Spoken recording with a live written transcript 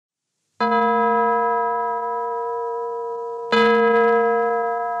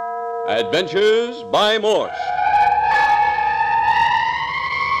Adventures by Morse.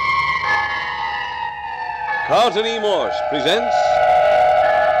 Carlton E. Morse presents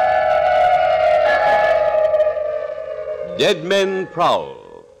Dead Men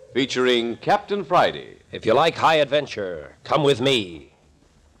Prowl, featuring Captain Friday. If you like high adventure, come with me.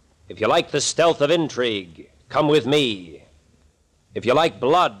 If you like the stealth of intrigue, come with me. If you like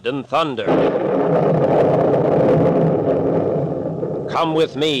blood and thunder, come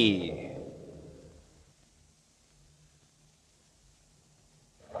with me.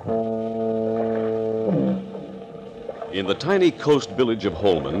 In the tiny coast village of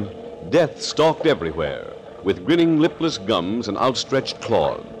Holman, death stalked everywhere, with grinning lipless gums and outstretched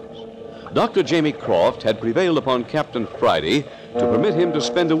claws. Dr. Jamie Croft had prevailed upon Captain Friday to permit him to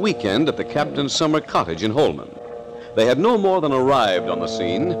spend a weekend at the captain's summer cottage in Holman. They had no more than arrived on the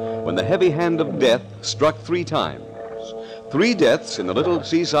scene when the heavy hand of death struck 3 times. 3 deaths in the little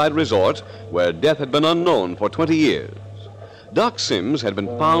seaside resort where death had been unknown for 20 years. Doc Sims had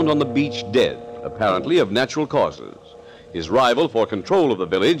been found on the beach dead, apparently of natural causes. His rival for control of the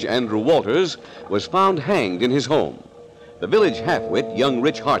village, Andrew Walters, was found hanged in his home. The village half-wit, young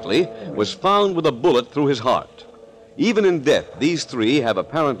Rich Hartley, was found with a bullet through his heart. Even in death, these 3 have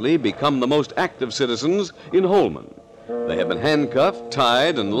apparently become the most active citizens in Holman. They have been handcuffed,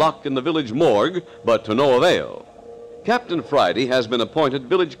 tied, and locked in the village morgue, but to no avail. Captain Friday has been appointed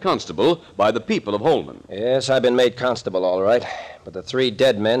village constable by the people of Holman. Yes, I've been made constable, all right. But the 3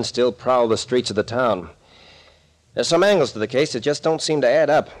 dead men still prowl the streets of the town. There's some angles to the case that just don't seem to add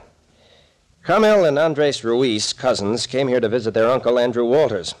up. Carmel and Andres Ruiz, cousins, came here to visit their uncle, Andrew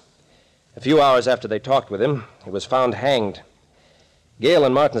Walters. A few hours after they talked with him, he was found hanged. Gail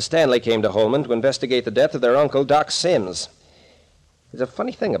and Martin Stanley came to Holman to investigate the death of their uncle, Doc Sims. There's a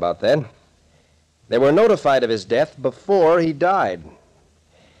funny thing about that. They were notified of his death before he died.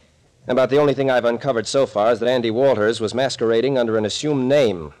 About the only thing I've uncovered so far is that Andy Walters was masquerading under an assumed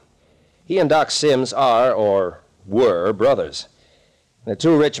name. He and Doc Sims are, or were, brothers. The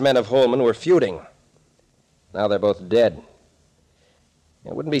 2 rich men of Holman were feuding. Now they're both dead.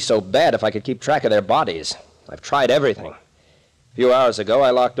 It wouldn't be so bad if I could keep track of their bodies. I've tried everything. A few hours ago, I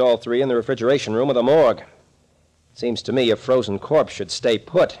locked all 3 in the refrigeration room of the morgue. It seems to me a frozen corpse should stay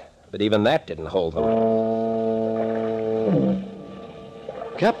put, but even that didn't hold them.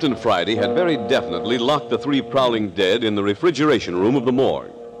 Captain Friday had very definitely locked the 3 prowling dead in the refrigeration room of the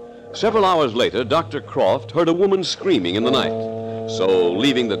morgue. Several hours later, Dr. Croft heard a woman screaming in the night. So,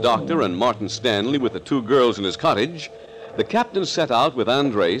 leaving the doctor and Martin Stanley with the 2 girls in his cottage, the captain set out with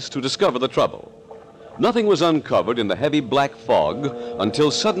Andres to discover the trouble. Nothing was uncovered in the heavy black fog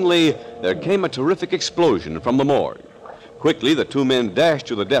until suddenly there came a terrific explosion from the morgue. Quickly, the 2 men dashed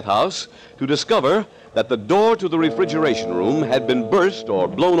to the death house to discover that the door to the refrigeration room had been burst or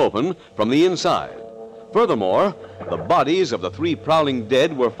blown open from the inside. Furthermore, the bodies of the 3 prowling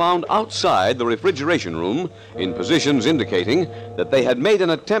dead were found outside the refrigeration room in positions indicating that they had made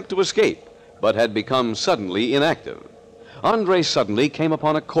an attempt to escape, but had become suddenly inactive. Andre suddenly came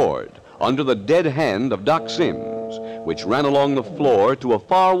upon a cord under the dead hand of Doc Sims, which ran along the floor to a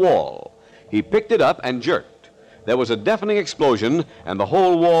far wall. He picked it up and jerked. There was a deafening explosion, and the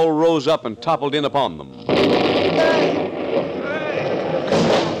whole wall rose up and toppled in upon them.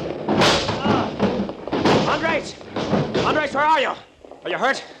 Andres, where are you? Are you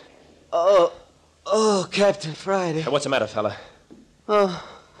hurt? Oh, Captain Friday. What's the matter, fella?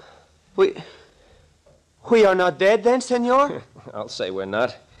 We are not dead then, senor? I'll say we're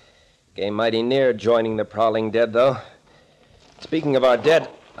not. Came mighty near joining the prowling dead, though. Speaking of our dead,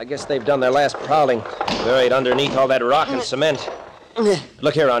 I guess they've done their last prowling. Buried underneath all that rock and cement.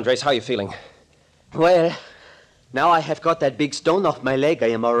 Look here, Andres, how you feeling? Well, now I have got that big stone off my leg, I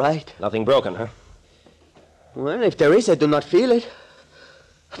am all right. Nothing broken, huh? Well, if there is, I do not feel it.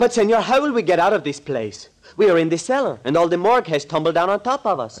 But, senor, how will we get out of this place? We are in the cellar, and all the morgue has tumbled down on top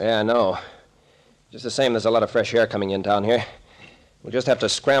of us. Yeah, I know. Just the same, there's a lot of fresh air coming in down here. We'll just have to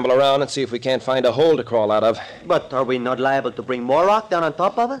scramble around and see if we can't find a hole to crawl out of. But are we not liable to bring more rock down on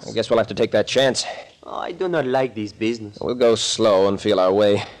top of us? I guess we'll have to take that chance. Oh, I do not like this business. We'll go slow and feel our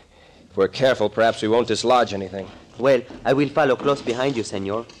way. If we're careful, perhaps we won't dislodge anything. Well, I will follow close behind you,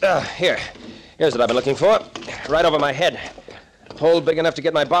 senor. Here. Here's what I've been looking for. Right over my head. A hole big enough to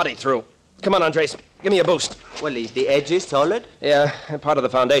get my body through. Come on, Andres. Give me a boost. Well, is the edges solid? Yeah, part of the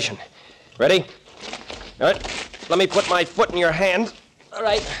foundation. Ready? All right. Let me put my foot in your hand. All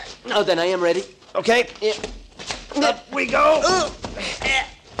right. Now then, I am ready. Okay. Yeah. Up we go.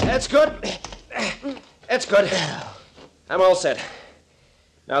 That's good. That's good. I'm all set.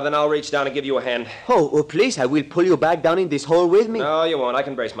 Now then, I'll reach down and give you a hand. Oh, please, I will pull you back down in this hole with me. No, you won't. I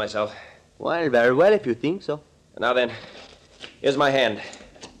can brace myself. Well, very well, if you think so. Now then, here's my hand.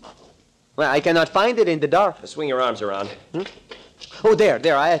 Well, I cannot find it in the dark. Swing your arms around. Oh,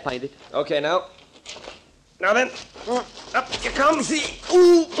 there, I find it. Okay, now. Now then, up you come. See?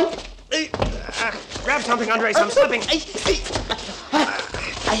 Ooh. Grab something, Andres. I'm slipping. I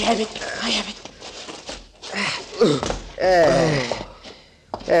have it.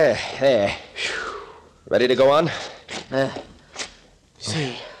 There. Ready to go on?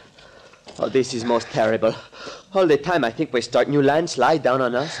 See. Oh, this is most terrible. All the time I think we start new landslide down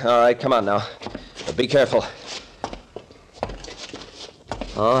on us. All right, come on now. But be careful.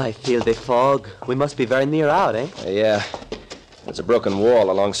 Oh, I feel the fog. We must be very near out, eh? Yeah. There's a broken wall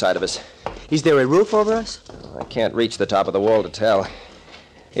alongside of us. Is there a roof over us? I can't reach the top of the wall to tell.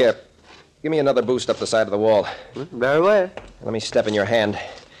 Here, give me another boost up the side of the wall. Very well. Let me step in your hand.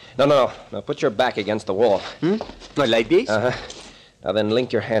 No. Now put your back against the wall. What, like this? Uh-huh. Now then,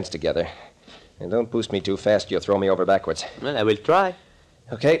 link your hands together. And don't boost me too fast, you'll throw me over backwards. Well, I will try.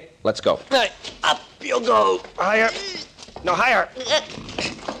 Okay, let's go. Right, up you go. Higher. No, higher.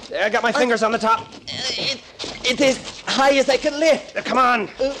 I got my fingers on the top. It is high as I can lift. Come on.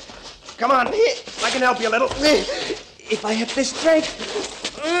 Come on. I can help you a little. If I have the strength.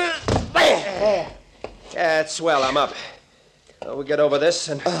 Yeah, it's swell. I'm up. We'll get over this,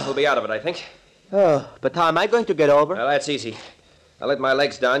 and we'll be out of it, I think. Oh, but how am I going to get over? Well, that's easy. I'll let my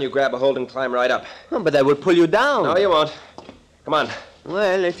legs down, you grab a hold and climb right up. Oh, but I will pull you down. No, you won't. Come on.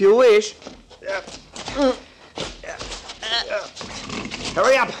 Well, if you wish.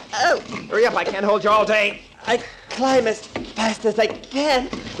 Hurry up. Oh. Hurry up, I can't hold you all day. I climb as fast as I can.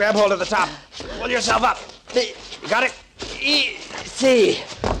 Grab hold of the top. Pull yourself up. You got it? See.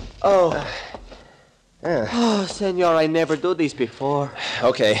 Oh. Oh, senor, I never do this before.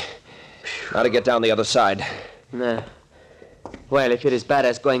 Okay. Now to get down the other side. Nah. Well, if it is bad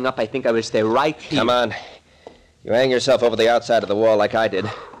as going up, I think I will stay right here. Come on. You hang yourself over the outside of the wall like I did.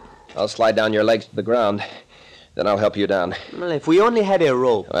 I'll slide down your legs to the ground. Then I'll help you down. Well, if we only had a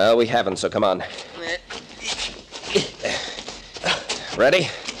rope. Well, we haven't, so come on. Ready?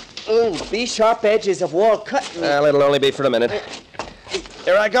 These sharp edges of wall cut me. Well, it'll only be for a minute.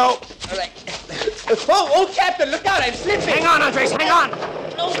 Here I go. All right. Oh, Captain, look out, I'm slipping. Hang on, Andres, hang on.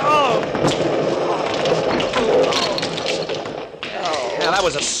 Now, that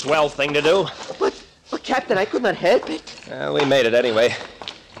was a swell thing to do. But, Captain, I could not help it. Well, we made it anyway.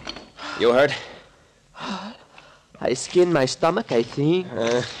 You hurt? I skinned my stomach, I think.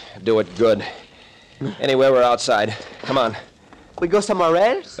 Do it good. Anyway, we're outside. Come on. We go somewhere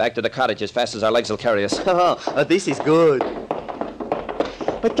else? Back to the cottage as fast as our legs will carry us. Oh, this is good.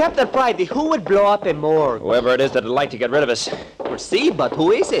 But, Captain Friday, who would blow up a morgue? Whoever it is that'd like to get rid of us. Well, see, but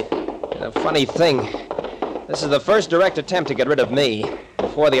who is it? The funny thing, this is the first direct attempt to get rid of me.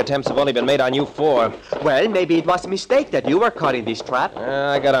 Before, the attempts have only been made on you four. Well, maybe it was a mistake that you were caught in this trap.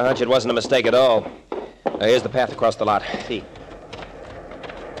 I got a hunch it wasn't a mistake at all. Now, here's the path across the lot. See.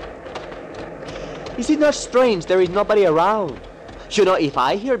 Is it not strange there is nobody around? You know, if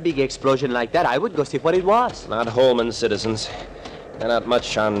I hear a big explosion like that, I would go see what it was. Not Holman citizens. They're not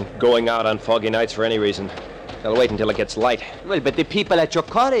much on going out on foggy nights for any reason. They'll wait until it gets light. Well, but the people at your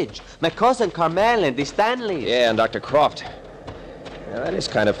cottage. My cousin Carmel and the Stanleys. Yeah, and Dr. Croft. Now, that is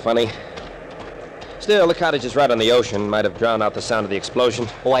kind of funny. Still, the cottage is right on the ocean. Might have drowned out the sound of the explosion.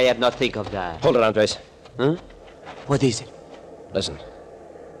 Oh, I have not think of that. Hold it, Andres. Huh? What is it? Listen.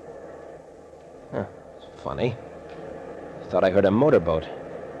 Huh. It's funny. I thought I heard a motorboat.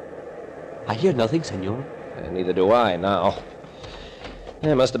 I hear nothing, senor. Neither do I now.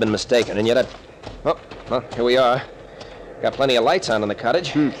 I must have been mistaken, and yet I... Oh, well, here we are. Got plenty of lights on in the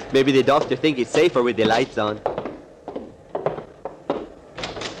cottage. Maybe the doctor think it's safer with the lights on.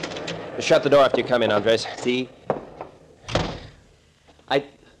 Shut the door after you come in, Andres. See?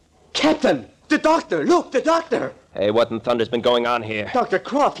 Captain! The doctor! Look, the doctor! Hey, what in thunder's been going on here? Dr.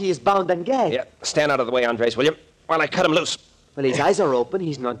 Croft, he is bound and gagged. Yeah, stand out of the way, Andres, will you? While I cut him loose. Well, his eyes are open.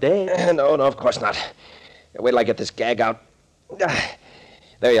 He's not dead. No, of course not. Wait till I get this gag out.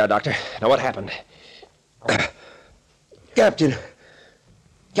 There you are, Doctor. Now, what happened? Captain,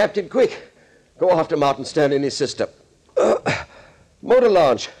 quick. Go after Martin Stanley and his sister. Motor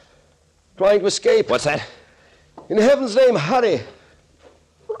launch. Trying to escape. What's that? In heaven's name, hurry.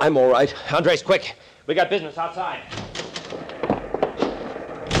 I'm all right. Andres, quick. We got business outside.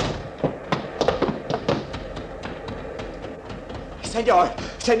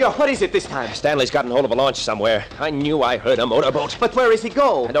 Senor, what is it this time? Stanley's gotten hold of a launch somewhere. I knew I heard a motorboat. But where is he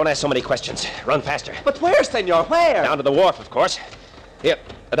go? Don't ask so many questions. Run faster. But where, senor, where? Down to the wharf, of course. Here,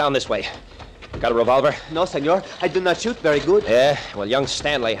 Down this way. Got a revolver? No, senor. I do not shoot very good. Yeah, well, young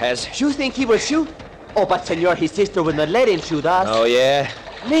Stanley has. You think he will shoot? Oh, but senor, his sister will not let him shoot us. Oh, yeah?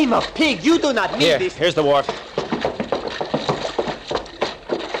 Name of pig, you do not mean this. Here's the wharf.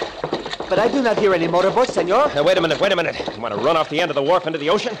 But I do not hear any motorboats, senor. Wait a minute. You want to run off the end of the wharf into the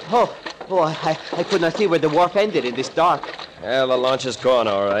ocean? Oh, I could not see where the wharf ended in this dark. Well, the launch is gone,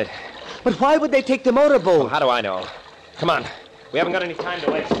 all right. But why would they take the motorboat? Well, how do I know? Come on. We haven't got any time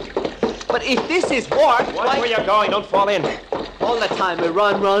to waste. But if this is wharf, Watch where you're going. Don't fall in. All the time we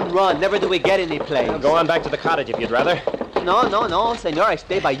run. Never do we get any place. Well, go on back to the cottage if you'd rather. No, senor. I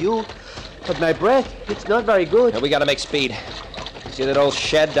stay by you. But my breath, it's not very good. We got to make speed. See that old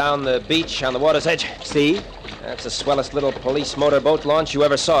shed down the beach on the water's edge? See? That's the swellest little police motorboat launch you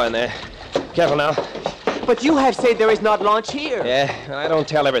ever saw in there. Careful now. But you have said there is not launch here. Yeah, I don't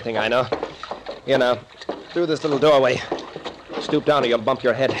tell everything I know. Here now, through this little doorway. Stoop down or you'll bump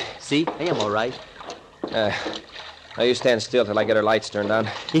your head. See? I am all right. Now you stand still till I get her lights turned on.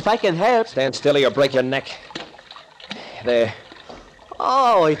 If I can help. Stand still or you'll break your neck. There.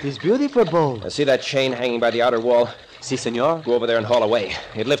 Oh, it is beautiful boat. Now, see that chain hanging by the outer wall? Si, senor. Go over there and haul away.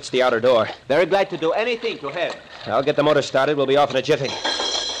 It lifts the outer door. Very glad to do anything to help. I'll get the motor started. We'll be off in a jiffy.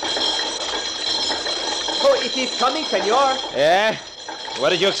 Oh, it is coming, senor. Yeah? What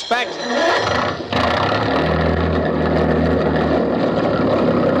did you expect?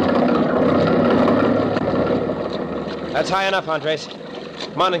 That's high enough, Andres.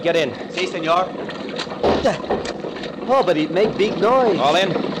 Come on and get in. Si, senor. Oh, but it make big noise. All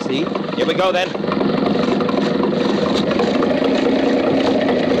in? See? Here we go, then.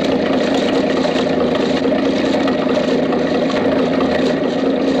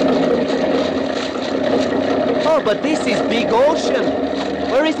 Oh, but this is big ocean.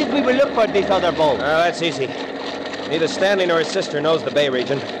 Where is it we will look for this other boat? That's easy. Neither Stanley nor his sister knows the Bay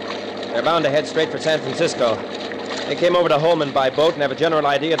region. They're bound to head straight for San Francisco. They came over to Holman by boat and have a general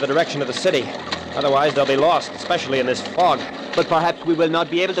idea of the direction of the city. Otherwise, they'll be lost, especially in this fog. But perhaps we will not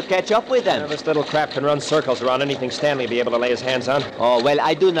be able to catch up with them. This little craft can run circles around anything Stanley will be able to lay his hands on. Oh, well,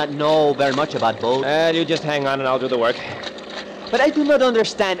 I do not know very much about boats. You just hang on and I'll do the work. But I do not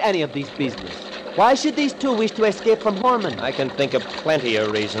understand any of this business. Why should these two wish to escape from Holman? I can think of plenty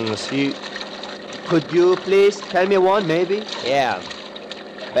of reasons. Could you please tell me one, maybe? Yeah.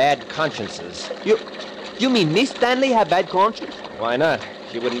 Bad consciences. You mean Miss Stanley have bad conscience? Why not?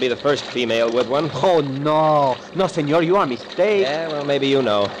 She wouldn't be the first female with one. Oh, no. No, senor, you are mistaken. Yeah, well, maybe you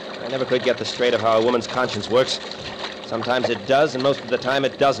know. I never could get the straight of how a woman's conscience works. Sometimes it does, and most of the time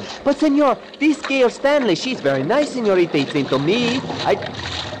it doesn't. But, senor, this girl Stanley, she's very nice, senorita. It seems to me. Hey,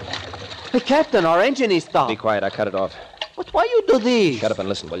 Captain, our engine is stopped. Be quiet, I cut it off. But why you do this? Shut up and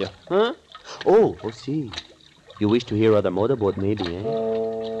listen, will you? Huh? Oh, see. You wish to hear other motorboat, maybe, eh?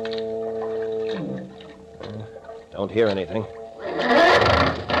 Don't hear anything.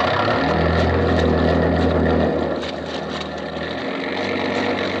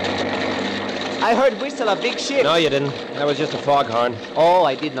 I heard whistle a big ship. No, you didn't. That was just a foghorn. Oh,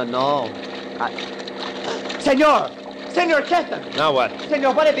 I did not know. Senor Captain! Now what?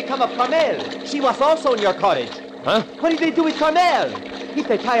 Senor, what had become of Carmel? She was also in your cottage. Huh? What did they do with Carmel? If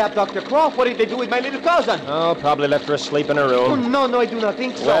they tie up Dr. Croft, what did they do with my little cousin? Oh, probably left her asleep in her Oh, room. no, I do not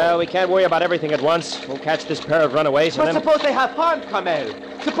think so. Well, we can't worry about everything at once. We'll catch this pair of runaways and But then... suppose they have harmed Carmel.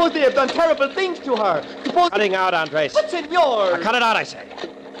 Suppose they have done terrible things to her. Suppose... Cutting out, Andres. But, senor! Cut it out, I say.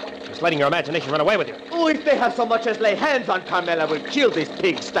 Just letting your imagination run away with you. Oh, if they have so much as lay hands on Carmel, I will kill this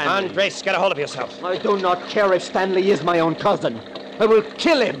pig, Stanley. Andres, get a hold of yourself. I do not care if Stanley is my own cousin. I will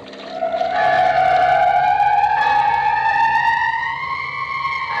kill him.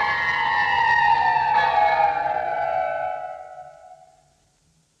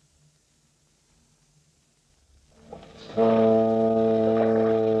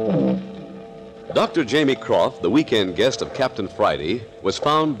 Dr. Jamie Croft, the weekend guest of Captain Friday, was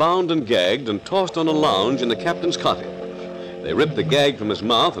found bound and gagged and tossed on a lounge in the captain's cottage. They ripped the gag from his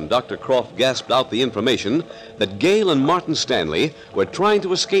mouth, and Dr. Croft gasped out the information that Gale and Martin Stanley were trying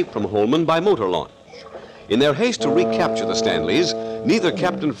to escape from Holman by motor launch. In their haste to recapture the Stanleys, neither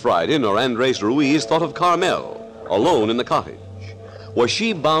Captain Friday nor Andres Ruiz thought of Carmel, alone in the cottage. Was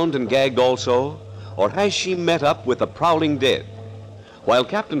she bound and gagged also, or has she met up with the prowling dead? While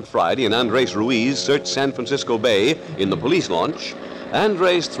Captain Friday and Andres Ruiz search San Francisco Bay in the police launch,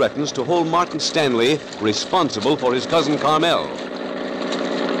 Andres threatens to hold Martin Stanley responsible for his cousin Carmel.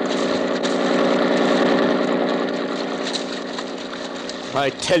 I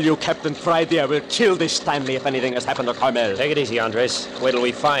tell you, Captain Friday, I will kill this Stanley if anything has happened to Carmel. Take it easy, Andres. Wait till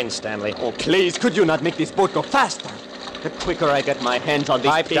we find Stanley. Oh, please, could you not make this boat go faster? The quicker I get my hands on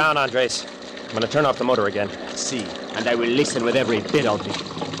this Pipe down, Andres. I'm going to turn off the motor again. See, and I will listen with every bit of me.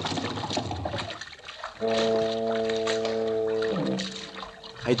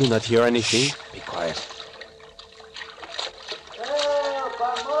 I do not hear anything. Shh, be quiet.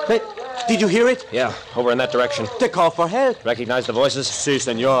 Hey, did you hear it? Yeah, over in that direction. The call for help. Recognize the voices? Si,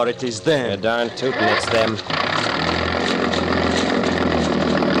 senor, it is them. You're darn tootin' it's them.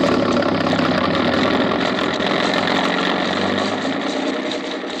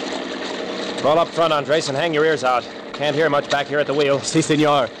 Roll up front, Andres, and hang your ears out. Can't hear much back here at the wheel. Si,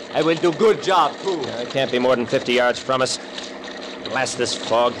 senor. I will do good job, too. I can't be more than 50 yards from us. Blast this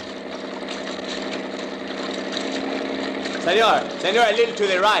fog. Senor, a little to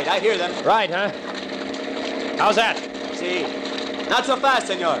the right. I hear them. Right, huh? How's that? Si. Not so fast,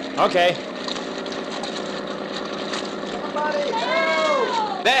 senor. Okay.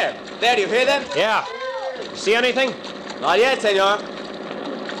 There, you hear them? Yeah. See anything? Not yet, senor.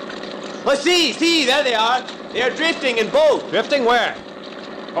 Oh, see, there they are. They are drifting in boat. Drifting where?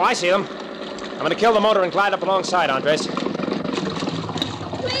 Oh, I see them. I'm going to kill the motor and glide up alongside, Andres.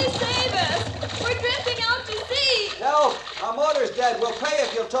 Please save us. We're drifting out to sea. No, our motor's dead. We'll pay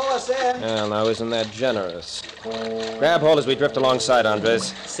if you'll tow us in. Well, now, isn't that generous? Grab hold as we drift alongside,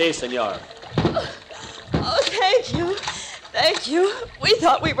 Andres. Si, senor. Oh, thank you. Thank you. We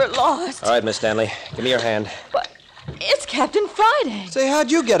thought we were lost. All right, Miss Stanley. Give me your hand. But it's Captain Friday. Say,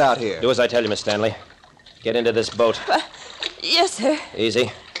 how'd you get out here? Do as I tell you, Miss Stanley. Get into this boat. Yes, sir.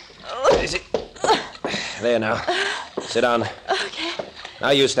 Easy. Easy. There now. Sit down. Okay.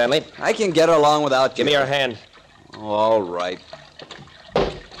 Now you, Stanley. I can get along without you. Give me your hand. All right.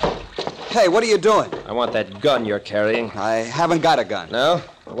 Hey, what are you doing? I want that gun you're carrying. I haven't got a gun. No?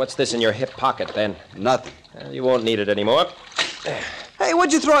 What's this in your hip pocket, then? Nothing. Well, you won't need it anymore. Hey,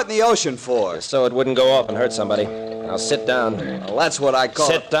 what'd you throw it in the ocean for? So it wouldn't go off and hurt somebody. Now sit down. Well, that's what I call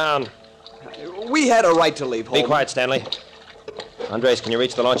Sit down. We had a right to leave home. Be quiet, Stanley. Andres, can you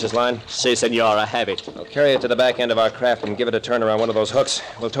reach the launch's line? Si, senor, I have it. I'll carry it to the back end of our craft and give it a turn around one of those hooks.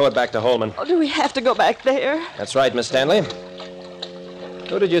 We'll tow it back to Holman. Oh, do we have to go back there? That's right, Miss Stanley.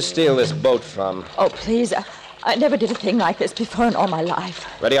 Who did you steal this boat from? Oh, please. I never did a thing like this before in all my life.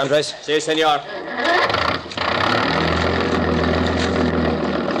 Ready, Andres? Si, senor.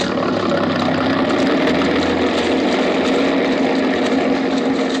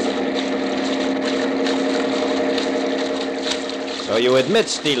 So you admit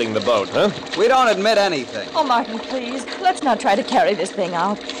stealing the boat, huh? We don't admit anything. Oh, Martin, please. Let's not try to carry this thing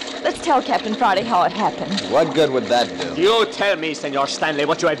out. Let's tell Captain Friday how it happened. What good would that do? You tell me, Senor Stanley,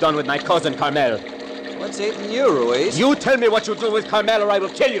 what you have done with my cousin Carmel. What's eating you, Ruiz? You tell me what you do with Carmel or I will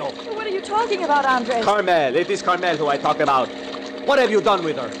kill you. What are you talking about, Andres? Carmel, it is Carmel who I talk about. What have you done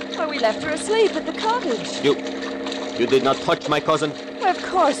with her? Well, we left her asleep at the cottage. You did not touch my cousin? Well, of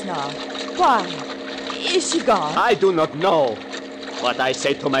course not. Why? Is she gone? I do not know. But I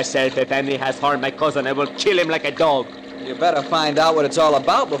say to myself, if any has harmed my cousin, I will kill him like a dog. You better find out what it's all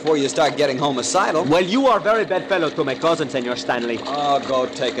about before you start getting homicidal. Well, you are a very bad fellow to my cousin, Senor Stanley. Oh, go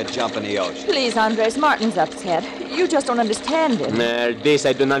take a jump in the ocean. Please, Andres, Martin's upset. You just don't understand it. This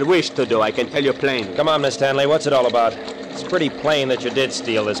I do not wish to do, I can tell you plain. Come on, Miss Stanley, what's it all about? It's pretty plain that you did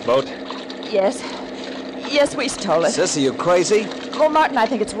steal this boat. Yes. Yes, we stole it. Sissy, you crazy? Well, Martin, I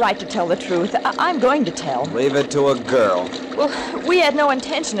think it's right to tell the truth. I'm going to tell. Leave it to a girl. Well, we had no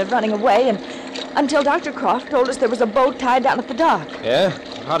intention of running away, and until Dr. Croft told us there was a boat tied down at the dock. Yeah?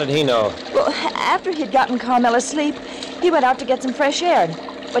 How did he know? Well, after he'd gotten Carmel asleep, he went out to get some fresh air. And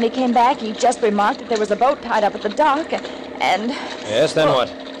when he came back, he just remarked that there was a boat tied up at the dock, and... Yes, then what?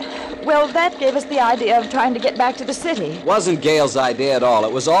 Well, that gave us the idea of trying to get back to the city. Wasn't Gail's idea at all.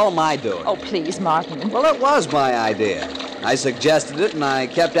 It was all my doing. Oh, please, Martin. Well, it was my idea. I suggested it, and I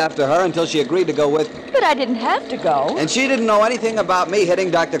kept after her until she agreed to go with me. But I didn't have to go. And she didn't know anything about me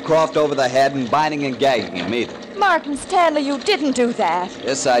hitting Dr. Croft over the head and binding and gagging him either. Martin Stanley, you didn't do that.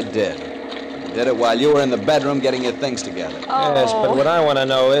 Yes, I did. I did it while you were in the bedroom getting your things together. Oh. Yes, but what I want to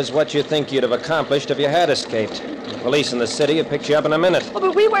know is what you think you'd have accomplished if you had escaped. The police in the city would pick you up in a minute. Oh,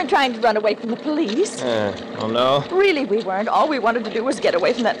 but we weren't trying to run away from the police. Oh, no? Really, we weren't. All we wanted to do was get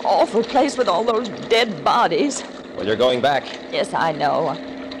away from that awful place with all those dead bodies. Well, you're going back. Yes, I know.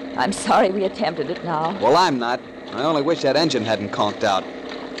 I'm sorry we attempted it now. Well, I'm not. I only wish that engine hadn't conked out.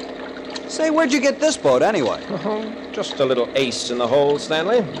 Say, where'd you get this boat anyway? Just a little ace in the hole,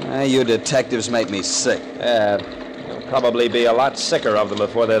 Stanley. You detectives make me sick. You'll probably be a lot sicker of them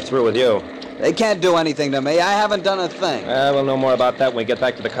before they're through with you. They can't do anything to me. I haven't done a thing. We'll know more about that when we get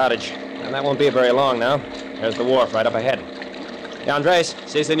back to the cottage. And that won't be very long now. There's the wharf right up ahead. Yeah, Andres.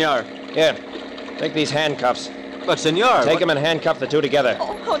 Si, senor. Here, take these handcuffs. But, senor... Take him and handcuff the two together.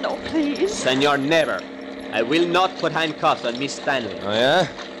 Oh, no, please. Senor, never. I will not put handcuffs on Miss Stanley. Oh, yeah?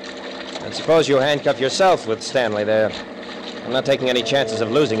 And suppose you handcuff yourself with Stanley there. I'm not taking any chances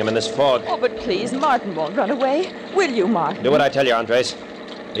of losing him in this fog. Oh, but please, Martin won't run away. Will you, Martin? Do what I tell you, Andres.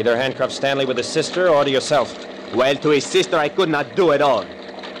 Either handcuff Stanley with his sister or to yourself. Well, to his sister, I could not do it all.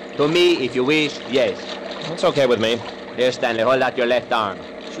 To me, if you wish, yes. It's okay with me. Here, Stanley, hold out your left arm.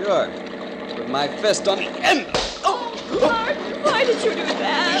 Sure. With my fist on the end. Martin, why did you do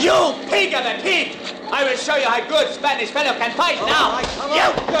that? You pig of a pig! I will show you how good Spanish fellow can fight now.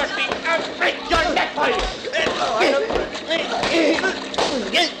 You dirty, I'll break your neck for you.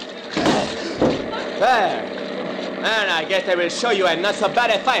 There. And I guess I will show you a not so bad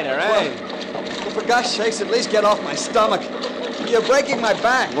a fighter, eh? Well, for gosh sakes, at least get off my stomach. You're breaking my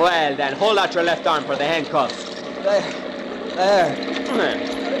back. Well, then, hold out your left arm for the handcuffs. There.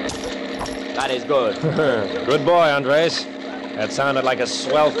 That is good. Good boy, Andres. That sounded like a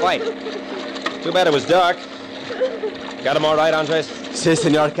swell fight. Too bad it was dark. Got him all right, Andres? Si,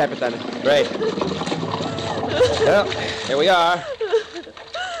 senor Capitan. Great. Well, here we are.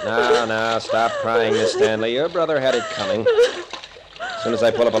 Now, stop crying, Miss Stanley. Your brother had it coming. As soon as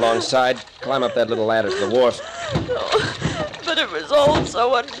I pull up alongside, climb up that little ladder to the wharf. Oh, but it was all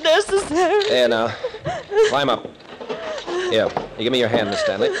so unnecessary. There now. Climb up. Here, you give me your hand, Miss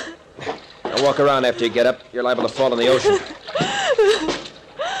Stanley. Now walk around after you get up. You're liable to fall in the ocean.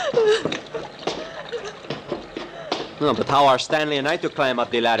 No, but how are Stanley and I to climb up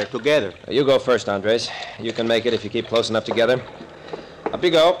the ladder together? You go first, Andres. You can make it if you keep close enough together. Up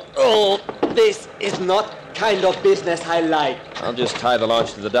you go. Oh, this is not kind of business I like. I'll just tie the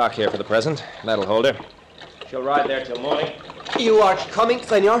launch to the dock here for the present. That'll hold her. She'll ride there till morning. You are coming,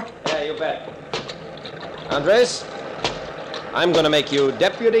 senor? Yeah, you bet. Andres, I'm going to make you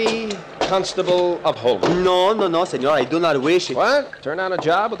Deputy Constable of Holman. No, senor. I do not wish it. What? Turn down a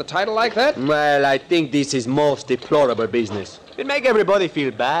job with a title like that? Well, I think this is most deplorable business. It make everybody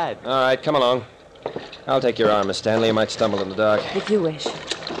feel bad. All right, come along. I'll take your arm, Miss Stanley. You might stumble in the dark. If you wish.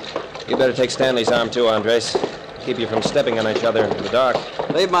 You better take Stanley's arm, too, Andres. Keep you from stepping on each other in the dark.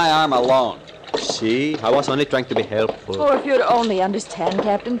 Leave my arm alone. See? I was only trying to be helpful. Oh, if you'd only understand,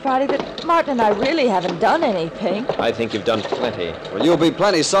 Captain Friday, that Martin and I really haven't done anything. I think you've done plenty. Well, you'll be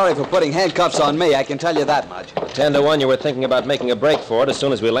plenty sorry for putting handcuffs on me, I can tell you that much. 10 to 1, you were thinking about making a break for it as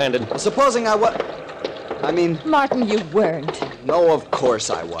soon as we landed. Supposing I was... I mean... Martin, you weren't. No, of course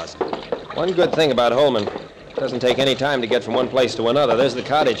I wasn't. One good thing about Holman. It doesn't take any time to get from one place to another. There's the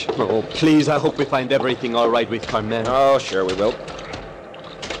cottage. Oh, please, I hope we find everything all right with Carmel. Oh, sure we will.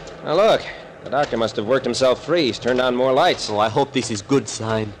 Now, look. The doctor must have worked himself free. He's turned on more lights. Oh, I hope this is good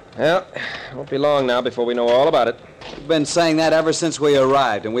sign. Well, won't be long now before we know all about it. You've been saying that ever since we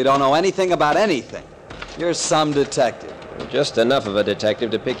arrived, and we don't know anything about anything. You're some detective. Just enough of a detective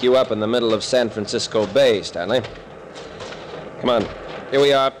to pick you up in the middle of San Francisco Bay, Stanley. Come on. Here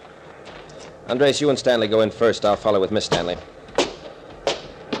we are. Andres, you and Stanley go in first. I'll follow with Miss Stanley.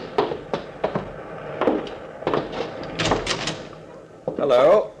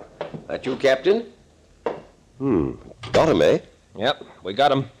 Hello. That you, Captain? Got him, eh? Yep, we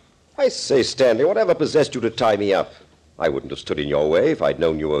got him. I say, Stanley, whatever possessed you to tie me up? I wouldn't have stood in your way if I'd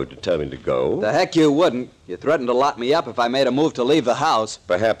known you were determined to go. The heck you wouldn't. You threatened to lock me up if I made a move to leave the house.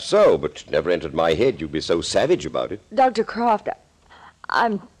 Perhaps so, but it never entered my head you'd be so savage about it. Dr. Croft,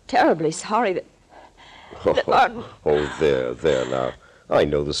 I'm terribly sorry that Martin... Oh, there now. I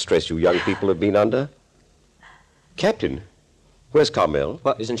know the stress you young people have been under. Captain, where's Carmel?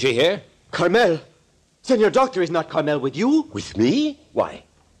 What? Isn't she here? Carmel? Senor Doctor, is not Carmel with you? With me? Why?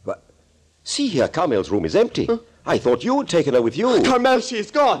 What? See here, Carmel's room is empty. Huh? I thought you had taken her with you. Carmel, she is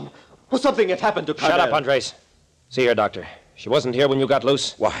gone. Well, something had happened to Carmel. Shut up, Andres. See here, Doctor. She wasn't here when you got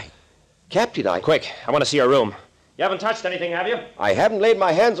loose. Why? Captain, Quick, I want to see her room. You haven't touched anything, have you? I haven't laid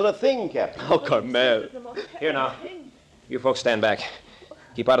my hands on a thing, Captain. Oh, Carmel. Here now. You folks stand back.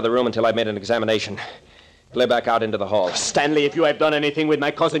 Keep out of the room until I've made an examination. Clear back out into the hall. Stanley, if you have done anything with my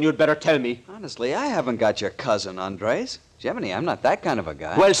cousin, you'd better tell me. Honestly, I haven't got your cousin, Andres. Jiminy, I'm not that kind of a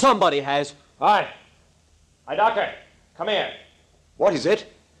guy. Well, somebody has. Hi. Hi, Doctor. Come here. What is it?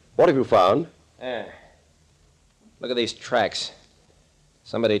 What have you found? Look at these tracks.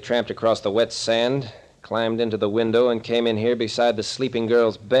 Somebody tramped across the wet sand, climbed into the window, and came in here beside the sleeping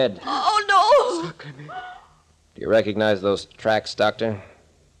girl's bed. Oh, no! Do you recognize those tracks, Doctor?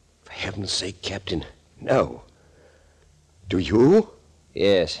 For heaven's sake, Captain, no. Do you?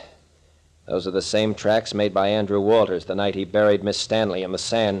 Yes. Those are the same tracks made by Andrew Walters the night he buried Miss Stanley in the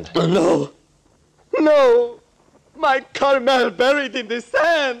sand. No! No! My Carmel buried in the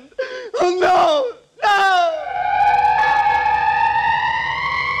sand! Oh, no! No!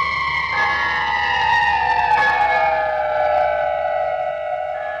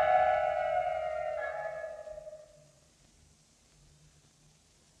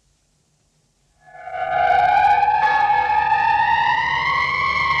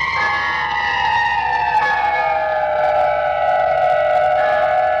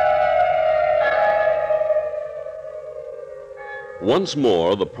 Once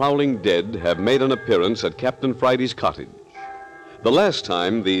more, the prowling dead have made an appearance at Captain Friday's cottage. The last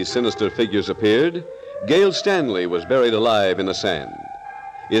time these sinister figures appeared, Gail Stanley was buried alive in the sand.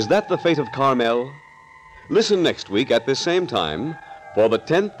 Is that the fate of Carmel? Listen next week at this same time for the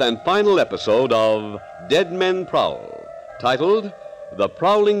 10th and final episode of Dead Men Prowl, titled The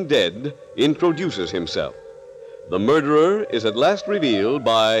Prowling Dead Introduces Himself. The murderer is at last revealed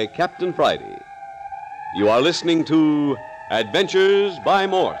by Captain Friday. You are listening to Adventures by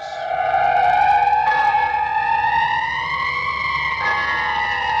Morse.